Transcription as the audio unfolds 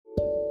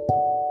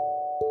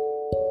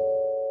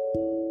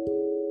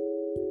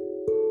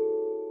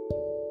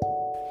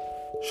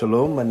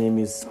Shalom, my name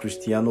is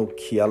Cristiano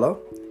Kiala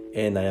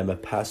and I am a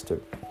pastor.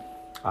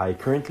 I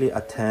currently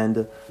attend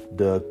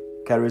the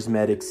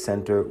Charismatic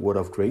Center Word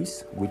of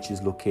Grace, which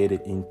is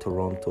located in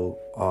Toronto,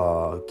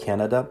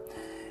 Canada.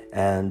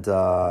 And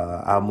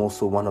I'm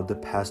also one of the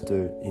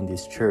pastors in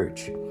this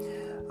church.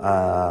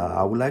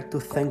 I would like to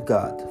thank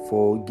God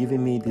for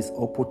giving me this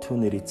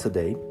opportunity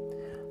today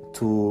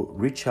to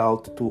reach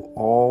out to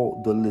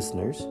all the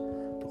listeners,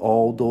 to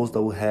all those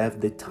that will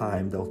have the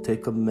time, that will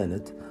take a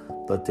minute,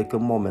 that take a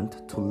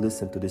moment to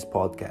listen to this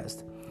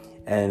podcast.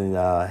 And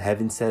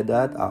having said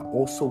that, I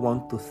also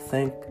want to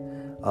thank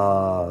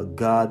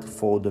God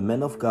for the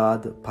man of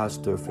God,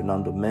 Pastor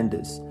Fernando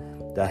Mendes,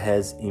 that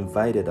has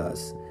invited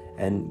us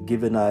and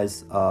given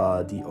us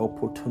the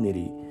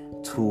opportunity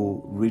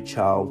to reach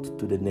out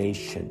to the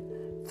nation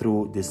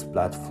through this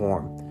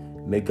platform.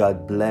 May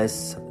God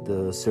bless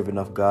the servant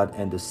of God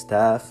and the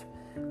staff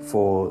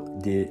for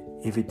the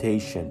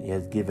invitation He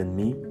has given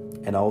me.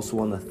 And I also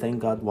want to thank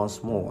God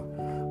once more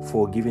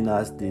for giving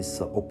us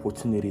this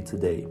opportunity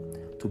today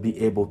to be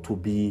able to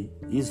be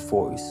His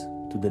voice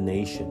to the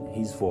nation,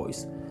 His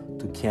voice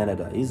to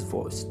Canada, His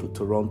voice to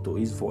Toronto,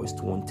 His voice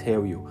to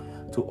Ontario,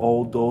 to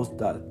all those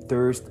that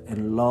thirst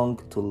and long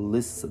to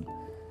listen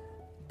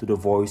to the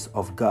voice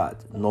of God,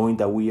 knowing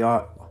that we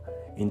are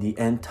in the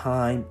end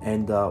time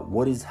and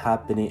what is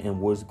happening and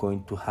what is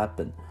going to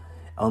happen.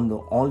 And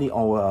only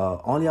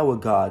our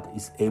God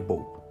is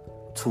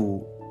able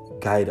to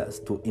guide us,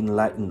 to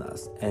enlighten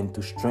us, and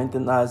to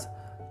strengthen us.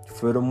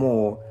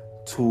 Furthermore,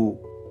 to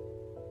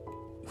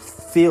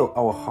fill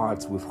our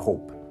hearts with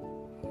hope.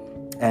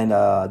 And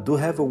do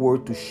have a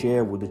word to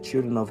share with the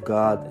children of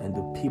God and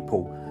the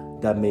people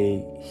that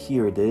may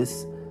hear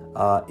this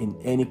in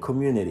any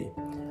community.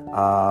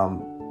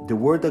 The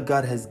word that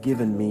God has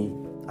given me,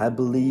 I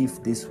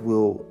believe this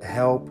will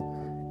help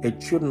a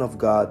children of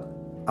God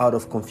out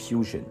of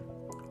confusion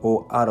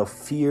or out of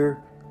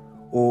fear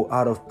or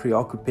out of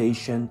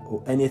preoccupation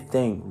or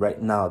anything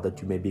right now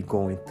that you may be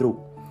going through.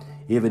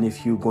 Even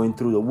if you're going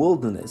through the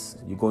wilderness,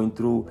 you're going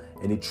through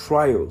any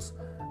trials,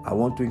 I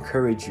want to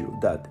encourage you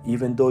that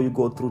even though you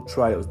go through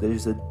trials, there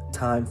is a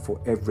time for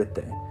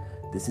everything.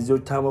 This is your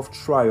time of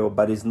trial,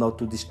 but it's not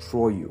to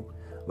destroy you,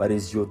 but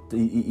it's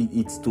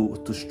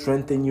to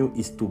strengthen you,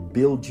 it's to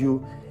build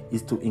you,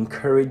 it's to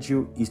encourage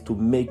you, it's to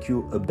make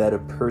you a better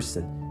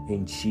person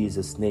in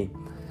Jesus' name.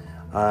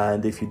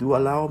 And if you do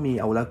allow me,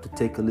 I would like to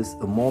take a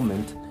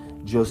moment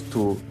just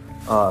to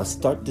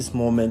start this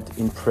moment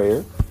in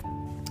prayer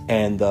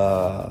and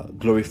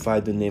glorify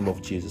the name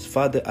of Jesus.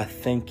 Father, I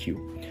thank you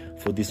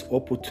for this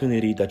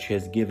opportunity that you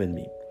has given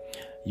me.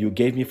 You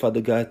gave me,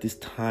 Father God, this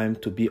time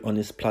to be on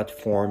this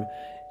platform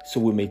so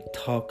we may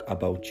talk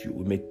about you.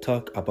 We may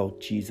talk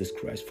about Jesus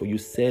Christ. For you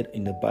said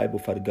in the Bible,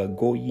 Father God,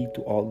 go ye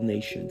to all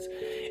nations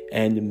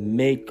and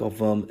make of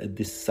them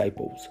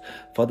disciples.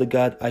 Father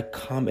God, I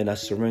come and I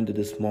surrender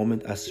this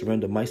moment. I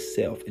surrender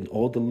myself and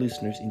all the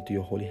listeners into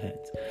your holy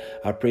hands.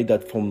 I pray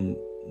that from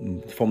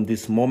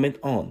this moment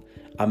on,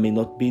 I may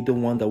not be the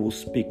one that will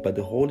speak, but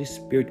the Holy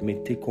Spirit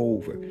may take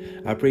over.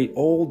 I pray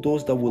all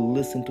those that will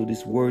listen to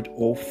this word,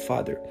 oh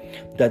Father,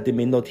 that they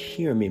may not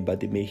hear me, but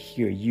they may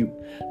hear you.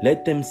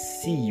 Let them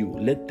see you.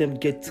 Let them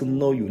get to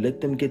know you. Let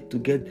them get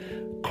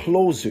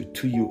closer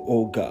to you,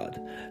 oh God.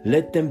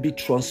 Let them be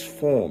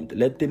transformed.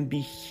 Let them be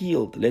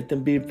healed. Let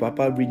them be,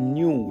 Papa,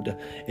 renewed.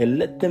 And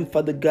let them,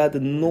 Father God,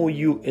 know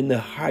you in a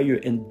higher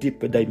and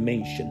deeper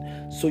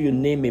dimension, so your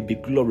name may be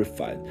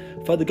glorified.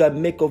 Father God,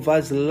 make of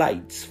us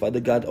lights, Father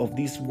God, of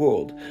this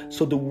world,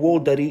 so the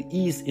world that it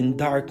is in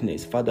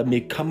darkness, Father,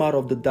 may come out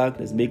of the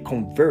darkness, may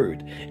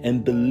convert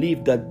and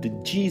believe that the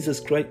Jesus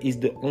Christ is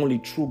the only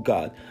true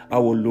God,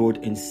 our Lord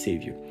and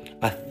Savior.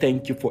 I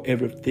thank you for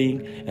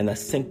everything, and I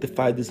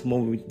sanctify this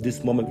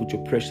moment with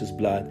your precious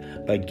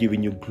blood by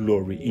giving you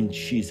glory. In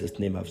Jesus'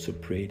 name I've so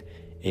prayed.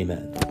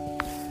 Amen.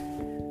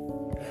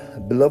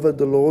 Beloved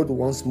the Lord,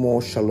 once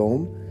more,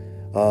 shalom.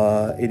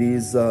 It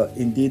is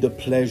indeed a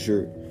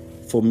pleasure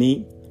for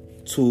me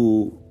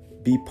to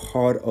be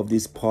part of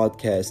this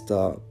podcast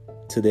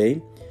today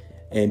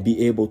and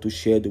be able to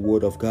share the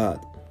word of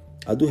God.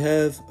 I do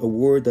have a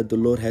word that the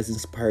Lord has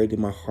inspired in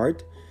my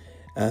heart,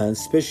 and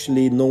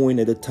especially knowing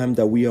at the time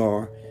that we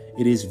are,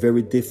 it is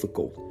very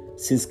difficult.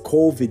 Since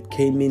COVID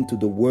came into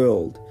the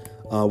world,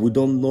 we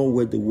don't know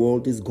where the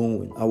world is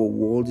going. Our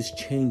world is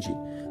changing.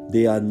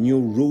 There are new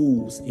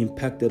rules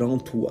impacted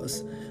onto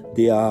us.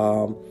 There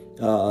are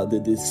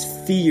this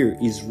fear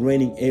is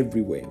reigning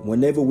everywhere.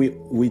 Whenever we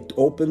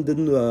open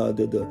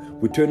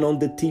we turn on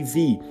the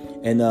TV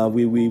and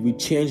we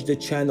change the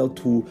channel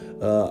to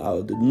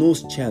the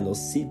news channel,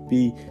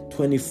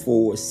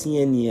 CP24,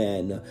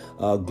 CNN,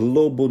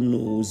 Global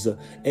News,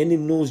 any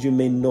news you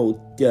may know,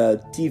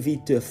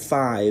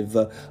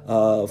 TV5,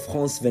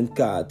 France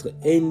 24,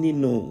 any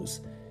news.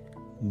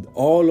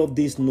 All of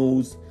these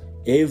news,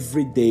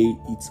 every day,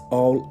 it's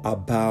all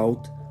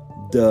about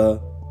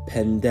the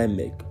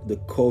pandemic, the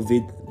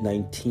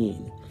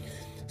COVID-19.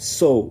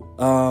 So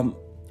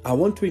I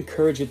want to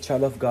encourage a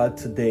child of God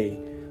today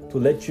to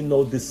let you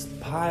know,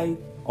 despite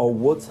of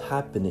what's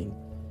happening,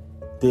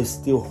 there's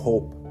still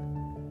hope.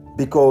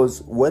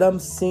 Because what we're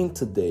seeing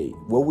today,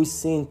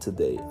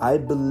 I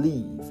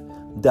believe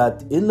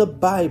that in the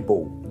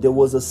Bible, there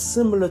was a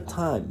similar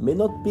time. May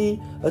not be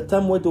a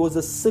time where there was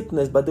a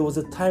sickness, but there was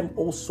a time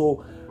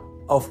also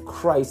of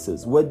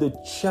crisis where the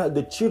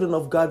children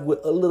of God were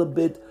a little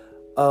bit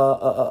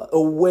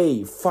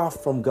away, far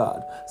from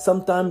God.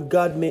 Sometimes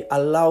God may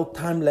allow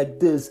time like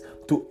this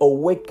to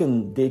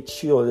awaken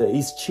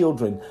his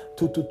children,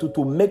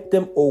 to make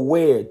them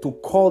aware, to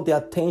call their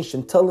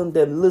attention, telling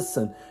them,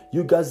 listen,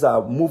 you guys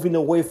are moving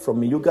away from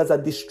me. You guys are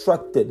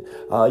distracted.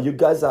 You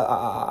guys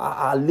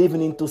are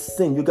living into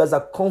sin. You guys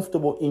are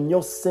comfortable in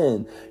your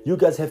sin. You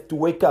guys have to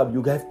wake up.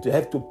 You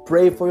have to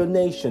pray for your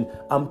nation.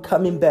 I'm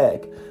coming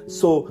back.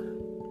 So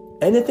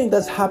anything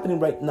that's happening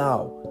right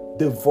now,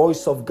 the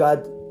voice of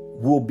God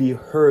will be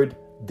heard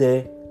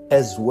there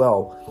as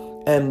well.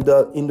 And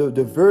in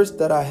the verse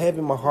that I have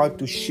in my heart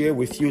to share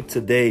with you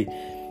today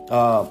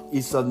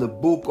is on the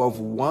book of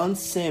 1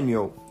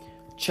 Samuel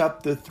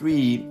chapter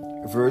 3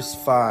 verse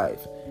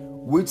 5,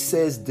 which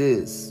says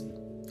this.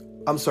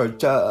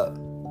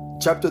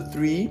 Chapter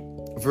 3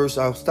 verse,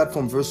 I'll start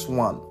from verse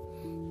 1.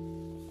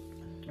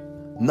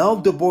 Now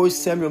the boy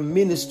Samuel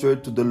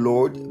ministered to the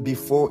Lord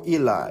before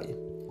Eli,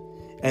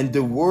 and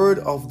the word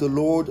of the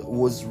Lord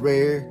was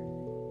rare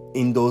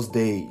in those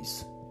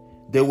days.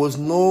 There was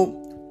no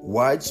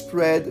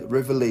widespread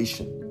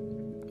revelation.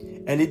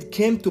 And it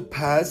came to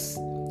pass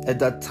at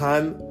that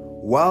time,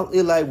 while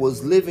Eli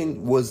was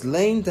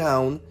laying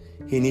down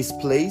in his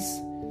place,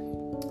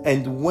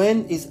 and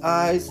when his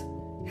eyes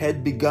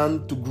had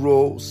begun to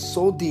grow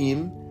so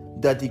dim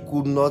that he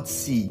could not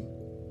see,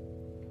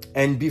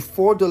 and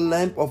before the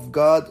lamp of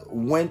God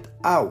went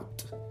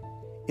out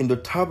in the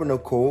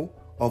tabernacle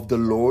of the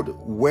Lord,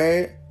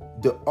 where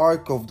the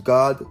ark of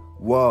God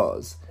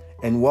was,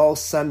 and while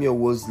Samuel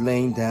was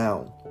laying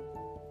down,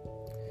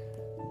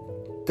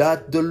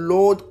 that the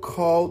Lord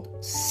called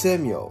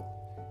Samuel,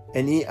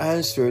 and he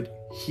answered,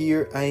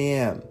 Here I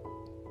am.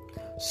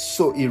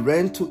 So he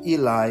ran to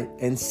Eli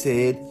and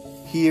said,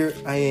 Here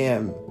I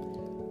am,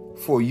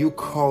 for you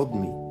called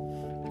me.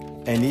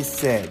 And he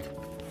said,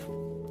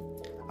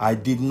 I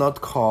did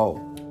not call.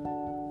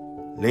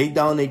 Lay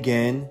down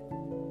again.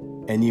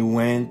 And he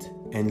went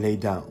and lay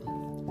down.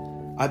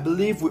 I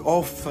believe we're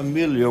all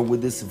familiar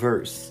with this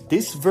verse.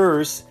 This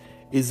verse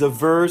is a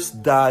verse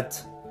that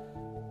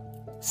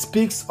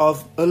speaks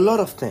of a lot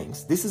of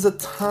things. This is a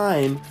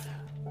time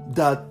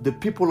that the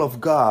people of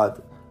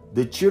God,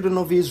 the children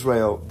of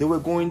Israel, they were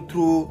going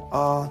through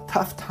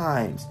tough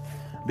times.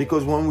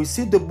 Because when we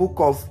see the book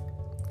of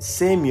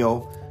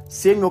Samuel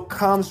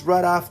comes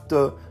right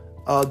after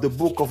the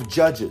book of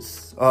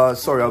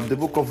the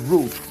book of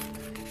Ruth.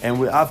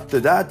 And after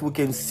that, we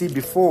can see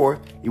before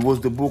it was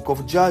the book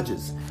of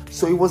Judges.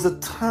 So it was a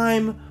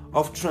time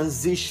of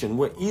transition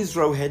where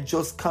Israel had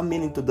just come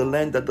into the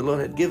land that the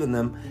Lord had given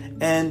them,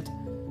 and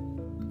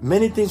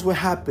many things were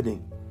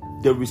happening.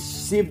 They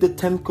received the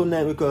 10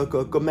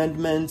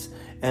 commandments,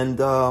 and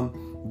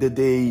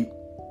they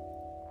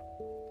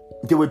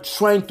were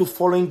trying to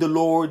follow the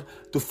Lord,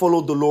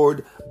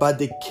 but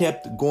they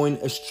kept going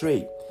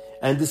astray.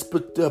 And this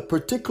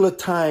particular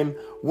time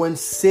when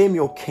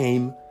Samuel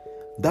came,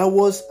 that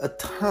was a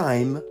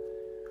time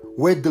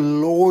where the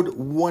Lord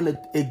wanted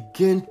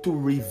again to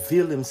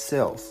reveal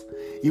himself.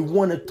 He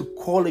wanted to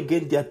call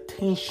again the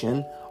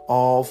attention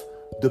of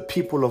the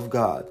people of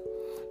God.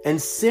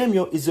 And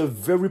Samuel is a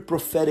very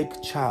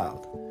prophetic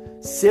child.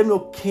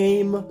 Samuel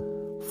came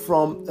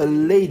from a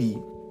lady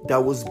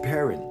that was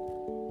barren.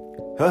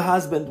 Her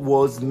husband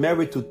was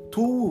married to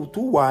two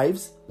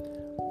wives,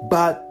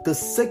 but the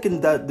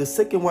second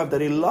wife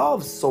that he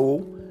loved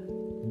so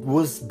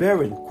was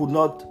barren, could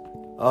not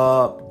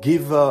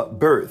give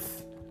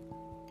birth.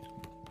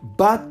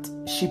 But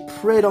she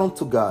prayed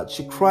unto God.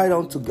 She cried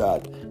unto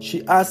God.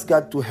 She asked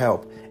God to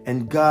help,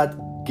 and God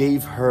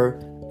gave her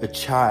a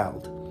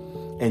child.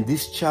 And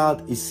this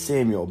child is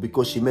Samuel,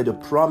 because she made a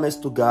promise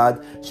to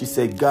God. She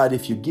said, God,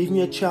 if you give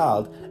me a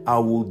child, I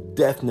will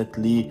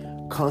definitely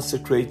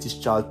consecrate this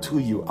child to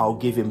you. I'll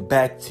give him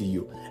back to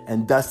you.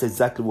 And that's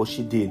exactly what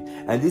she did.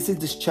 And this is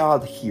this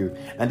child here.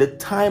 And the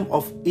time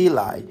of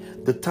Eli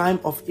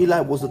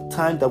was a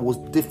time that was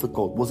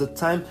difficult, was a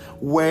time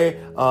where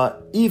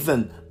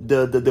even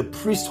the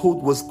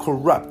priesthood was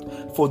corrupt.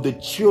 For the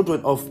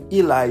children of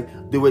Eli,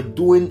 they were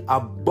doing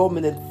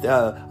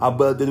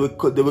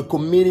they were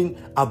committing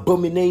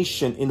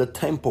abomination in the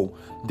temple.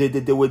 They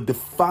were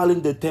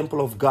defiling the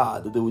temple of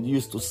God. They were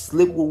used to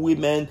sleep with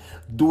women,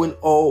 doing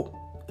all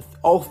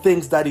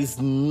things that is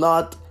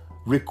not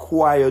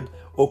required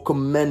or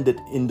commanded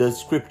in the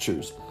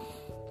scriptures.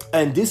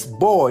 And this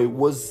boy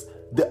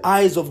the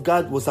eyes of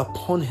God was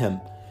upon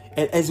him.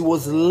 And as he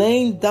was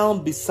laying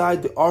down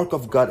beside the ark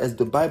of God, as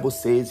the Bible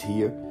says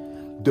here,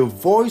 the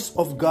voice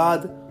of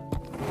God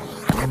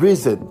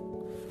risen,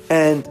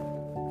 and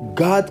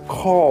God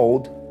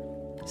called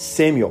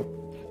Samuel.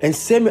 And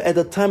Samuel at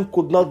the time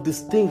could not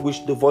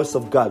distinguish the voice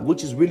of God,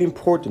 which is really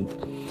important.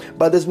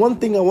 But there's one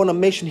thing I want to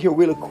mention here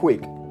really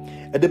quick.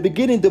 At the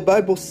beginning, the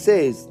Bible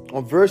says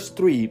on verse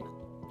 3,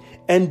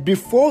 And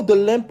before the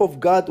lamp of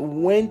God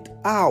went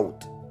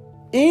out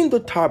in the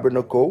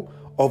tabernacle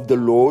of the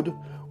Lord,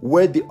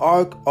 where the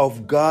ark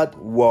of God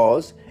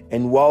was,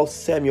 and while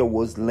Samuel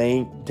was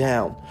laying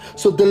down.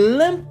 So the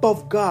lamp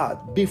of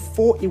God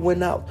before it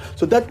went out.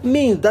 So that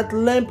means that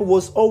lamp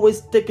was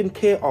always taken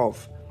care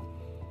of.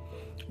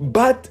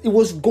 But it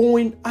was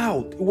going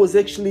out. It was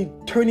actually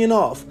turning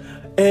off.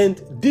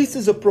 And this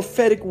is a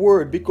prophetic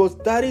word, because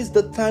that is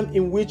the time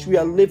in which we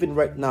are living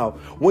right now.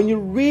 When you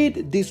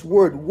read this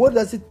word, what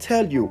does it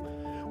tell you?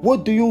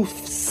 What do you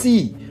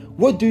see?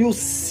 What do you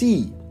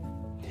see?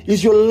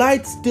 Is your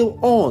light still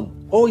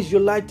on, or is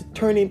your light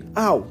turning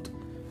out?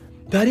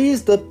 That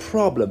is the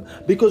problem,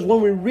 because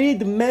when we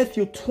read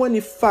Matthew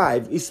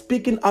 25, it's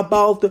speaking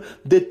about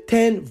the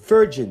 10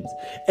 virgins.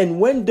 And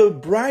when the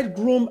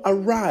bridegroom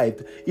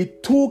arrived, he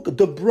took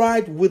the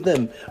bride with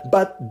him.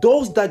 But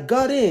those that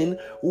got in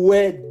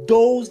were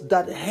those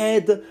that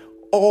had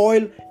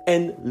oil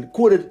and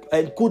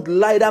could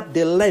light up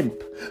the lamp.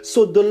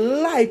 So the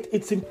light,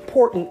 it's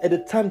important at the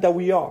time that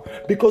we are,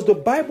 because the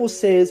Bible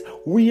says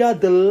we are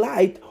the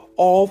light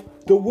of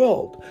the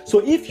world. So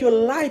if your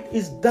light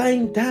is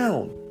dying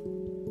down,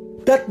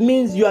 that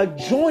means you are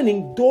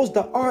joining those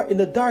that are in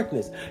the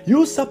darkness.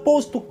 You're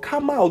supposed to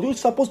come out. You're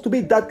supposed to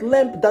be that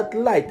lamp, that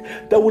light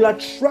that will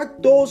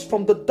attract those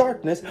from the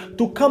darkness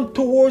to come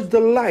towards the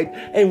light.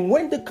 And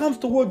when they come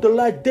towards the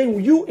light,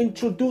 then you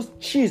introduce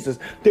Jesus.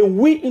 Then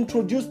we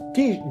introduce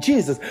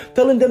Jesus,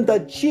 telling them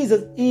that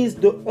Jesus is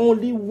the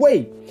only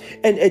way.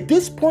 And at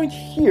this point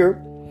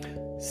here,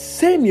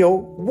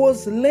 Samuel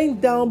was laying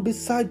down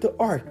beside the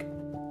ark.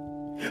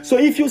 So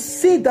if you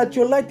see that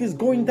your light is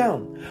going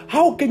down,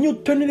 how can you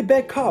turn it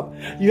back up?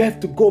 You have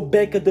to go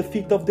back at the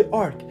feet of the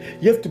ark.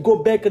 You have to go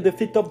back at the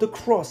feet of the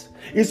cross.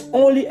 It's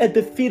only at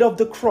the feet of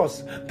the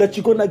cross that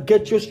you're going to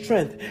get your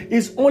strength.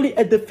 It's only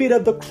at the feet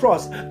of the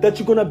cross that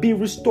you're going to be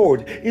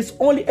restored. It's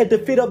only at the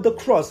feet of the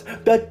cross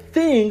that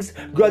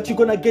you're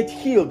going to get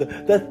healed,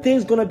 that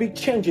things going to be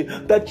changing,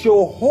 that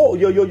your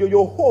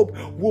hope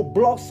will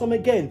blossom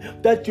again,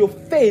 that your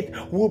faith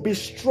will be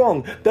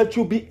strong, that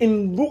you'll be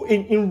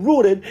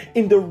enrooted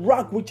in the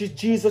rock, which is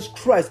Jesus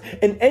Christ.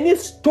 And any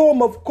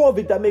storm of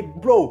COVID that may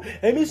blow,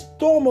 any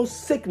storm of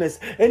sickness,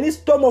 any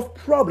storm of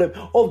problem,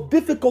 of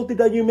difficulty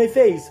that you may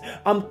face,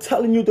 I'm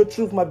telling you the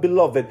truth, my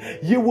beloved,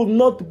 you will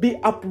not be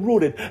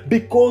uprooted,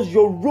 because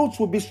your roots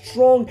will be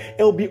strong and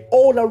will be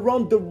all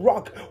around the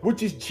rock,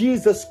 which is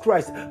Jesus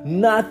Christ.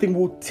 Nothing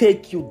will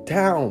take you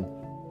down.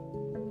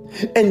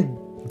 And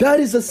that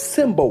is a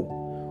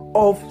symbol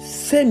of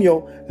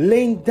Samuel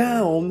laying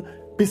down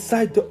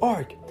beside the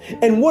ark.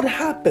 And what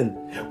happened?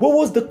 What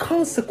was the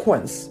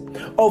consequence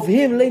of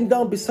him laying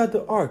down beside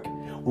the ark?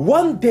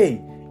 One day,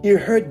 he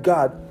heard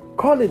God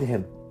calling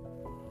him.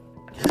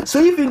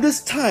 So if in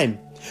this time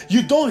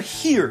you don't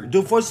hear the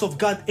voice of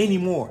God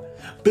anymore,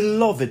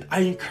 beloved,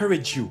 I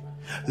encourage you,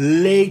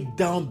 lay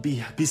down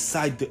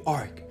beside the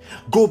ark.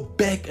 Go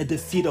back at the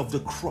feet of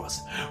the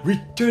cross.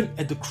 Return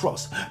at the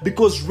cross.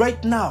 Because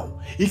right now,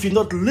 if you're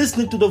not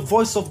listening to the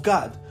voice of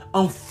God,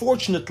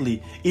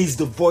 unfortunately, it's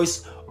the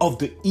voice of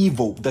the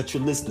evil that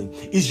you're listening.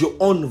 Is your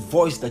own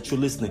voice that you're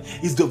listening.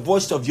 Is the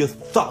voice of your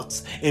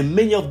thoughts. And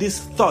many of these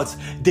thoughts,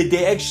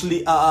 they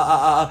actually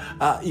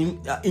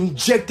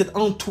injected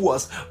onto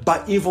us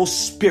by evil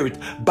spirit,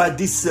 by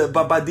this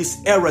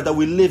era that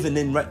we're living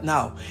in right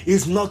now.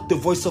 It's not the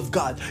voice of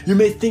God. You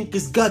may think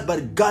it's God,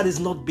 but God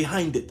is not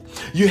behind it.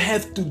 You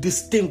have to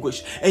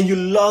distinguish, and you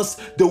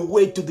lost the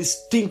way to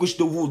distinguish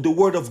the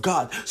word of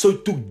God.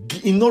 So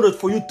in order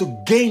for you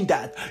to gain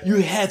that, you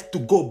have to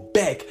go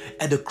back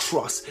at the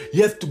cross.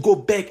 You have to go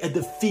back at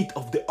the feet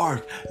of the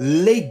ark.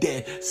 Lay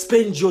there.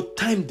 Spend your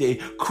time there.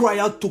 Cry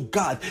out to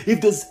God.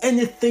 If there's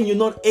anything you're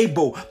not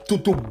able to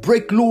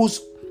break loose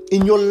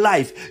in your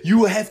life,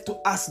 you have to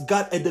ask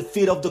God at the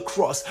feet of the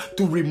cross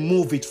to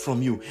remove it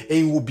from you. And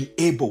He will be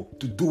able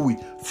to do it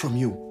from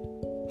you.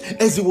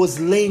 As he was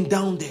laying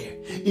down there,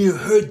 he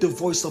heard the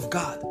voice of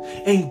God,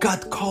 and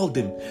God called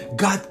him.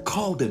 God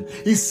called him.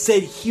 He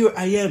said, "Here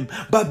I am."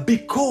 But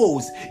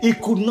because he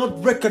could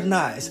not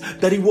recognize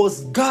that it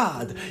was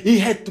God, he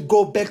had to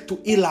go back to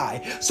Eli.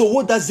 So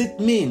what does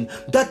it mean?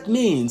 That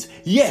means,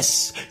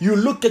 yes, you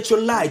look at your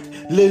light.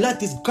 The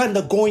light is kind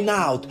of going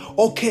out.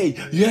 Okay,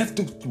 you have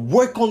to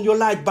work on your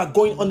light by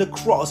going on the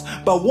cross.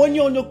 But when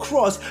you're on your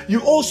cross, you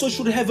also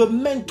should have a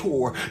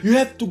mentor. You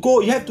have to go.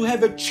 You have to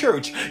have a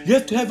church. You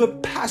have to have a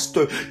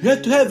pastor. You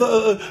have to have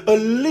a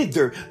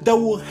leader that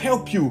will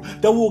help you,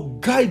 that will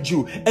guide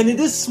you. And in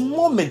this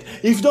moment,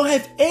 if you don't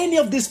have any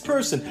of this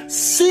person,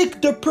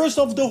 seek the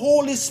person of the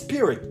Holy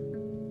Spirit.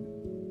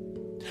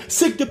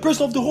 Seek the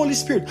person of the Holy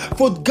Spirit.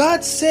 For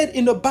God said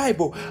in the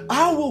Bible,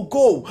 "I will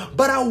go,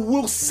 but I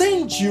will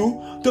send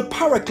you the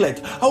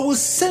Paraclete. I will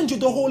send you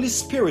the Holy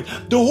Spirit."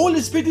 The Holy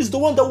Spirit is the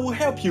one that will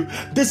help you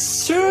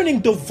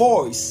discerning the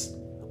voice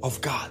of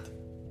God.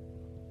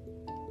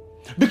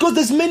 Because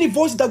there's many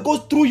voices that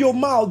goes through your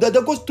mouth, that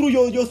goes through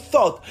your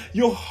thought,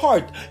 your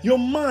heart, your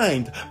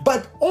mind.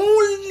 But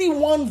only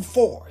one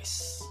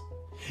voice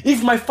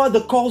If my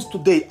father calls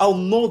today, I'll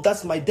know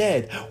that's my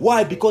dad.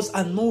 Why? Because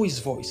I know his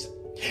voice.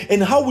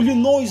 And how will you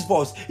know his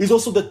voice? Is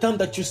also the time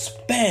that you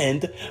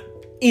spend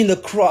in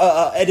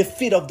the at the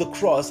feet of the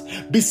cross,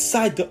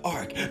 beside the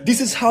ark. This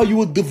is how you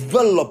will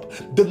develop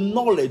the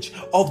knowledge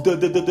of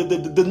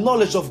the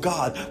knowledge of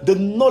God, the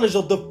knowledge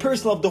of the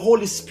person of the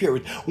Holy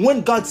Spirit.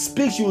 When God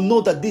speaks, you will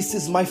know that this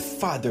is my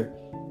Father.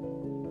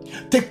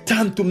 Take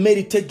time to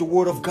meditate the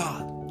Word of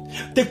God.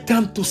 Take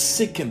time to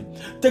seek Him.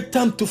 Take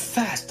time to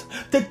fast.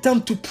 Take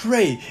time to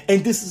pray.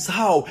 And this is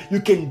how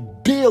you can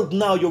build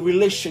now your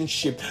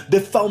relationship, the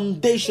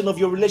foundation of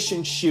your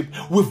relationship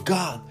with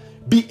God.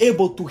 Be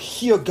able to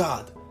hear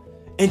God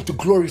and to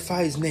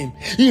glorify His name.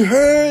 He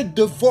heard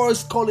the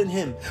voice calling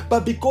him,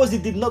 but because he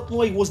did not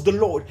know it was the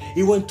Lord,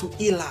 he went to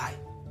Eli.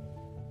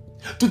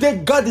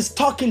 Today, God is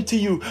talking to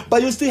you,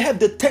 but you still have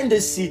the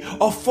tendency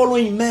of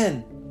following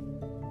men.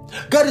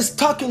 God is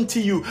talking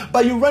to you,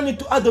 but you run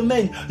into other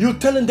men. You're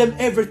telling them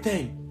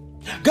everything.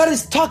 God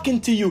is talking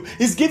to you.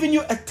 He's giving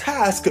you a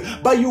task,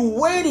 but you're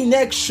waiting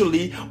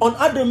actually on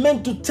other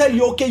men to tell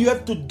you, okay, you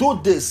have to do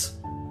this.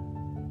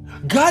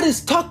 God is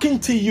talking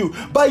to you,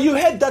 but you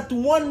had that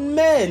one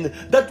man,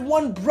 that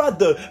one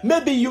brother.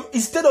 Maybe you,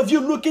 instead of you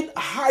looking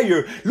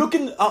higher,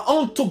 looking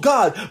onto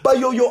God, but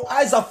your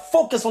eyes are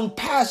focused on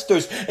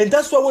pastors. And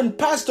that's why when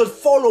pastors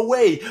fall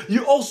away,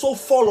 you also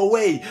fall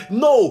away.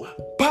 No,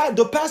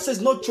 the pastor is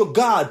not your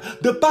God.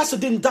 The pastor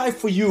didn't die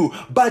for you,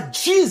 but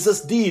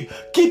Jesus did.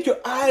 Keep your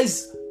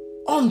eyes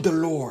on the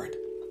Lord.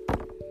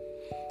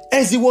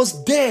 As he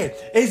was there,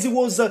 as he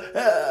was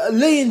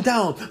laying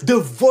down, the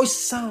voice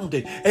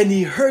sounded and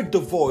he heard the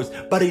voice,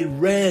 but he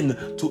ran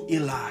to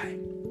Eli.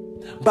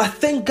 But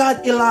thank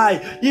God, Eli,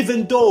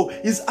 even though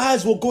his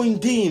eyes were going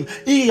dim,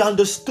 he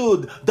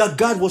understood that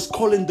God was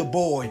calling the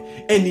boy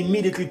and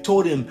immediately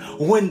told him,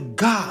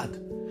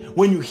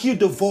 when you hear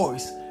the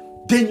voice,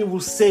 then you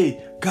will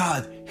say,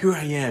 God, here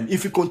I am.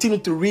 If you continue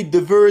to read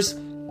the verse,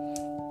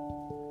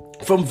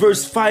 from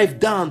verse 5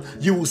 down,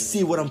 you will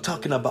see what I'm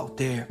talking about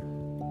there.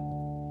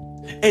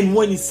 And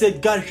when he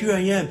said, God, here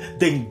I am,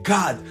 then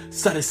God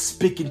started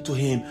speaking to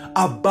him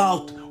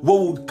about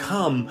what would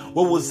come,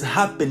 what was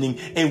happening,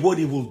 and what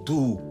he will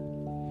do.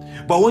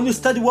 But when you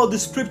study well the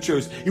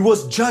scriptures, it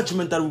was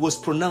judgment that he was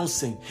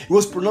pronouncing. He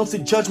was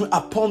pronouncing judgment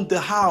upon the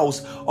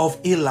house of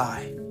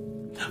Eli.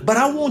 But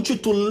I want you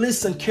to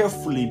listen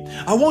carefully.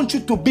 I want you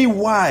to be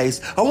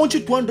wise. I want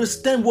you to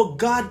understand what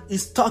God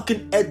is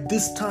talking at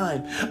this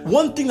time.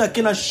 One thing I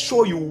can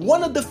assure you,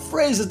 one of the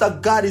phrases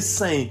that God is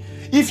saying,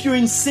 if you're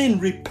in sin,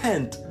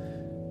 repent.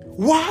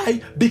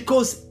 Why?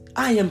 Because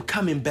I am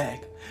coming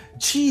back.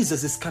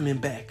 Jesus is coming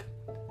back.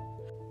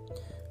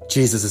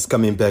 Jesus is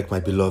coming back, my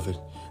beloved.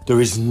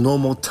 There is no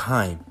more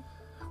time.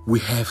 We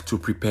have to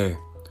prepare.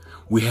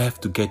 We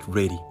have to get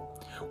ready.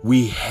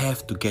 We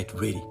have to get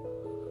ready.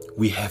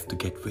 We have to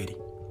get ready.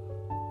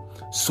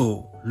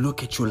 So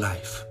look at your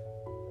life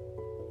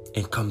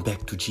and come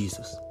back to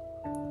Jesus.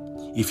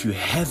 If you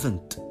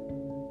haven't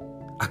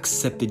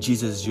accepted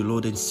Jesus as your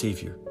Lord and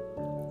Savior,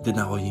 then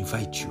I will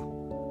invite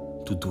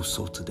you to do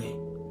so today.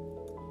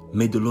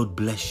 May the Lord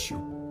bless you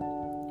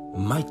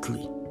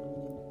mightily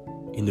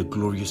in a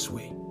glorious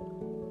way.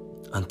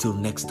 Until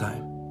next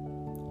time,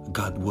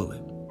 God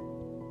willing.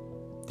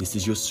 This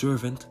is your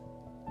servant,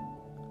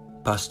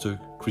 Pastor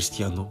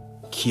Cristiano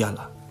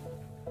Kiala.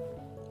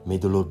 May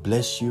the Lord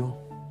bless you,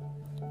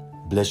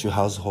 bless your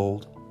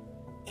household,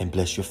 and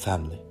bless your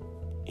family.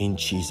 In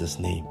Jesus'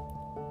 name.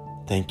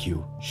 Thank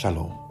you.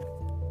 Shalom.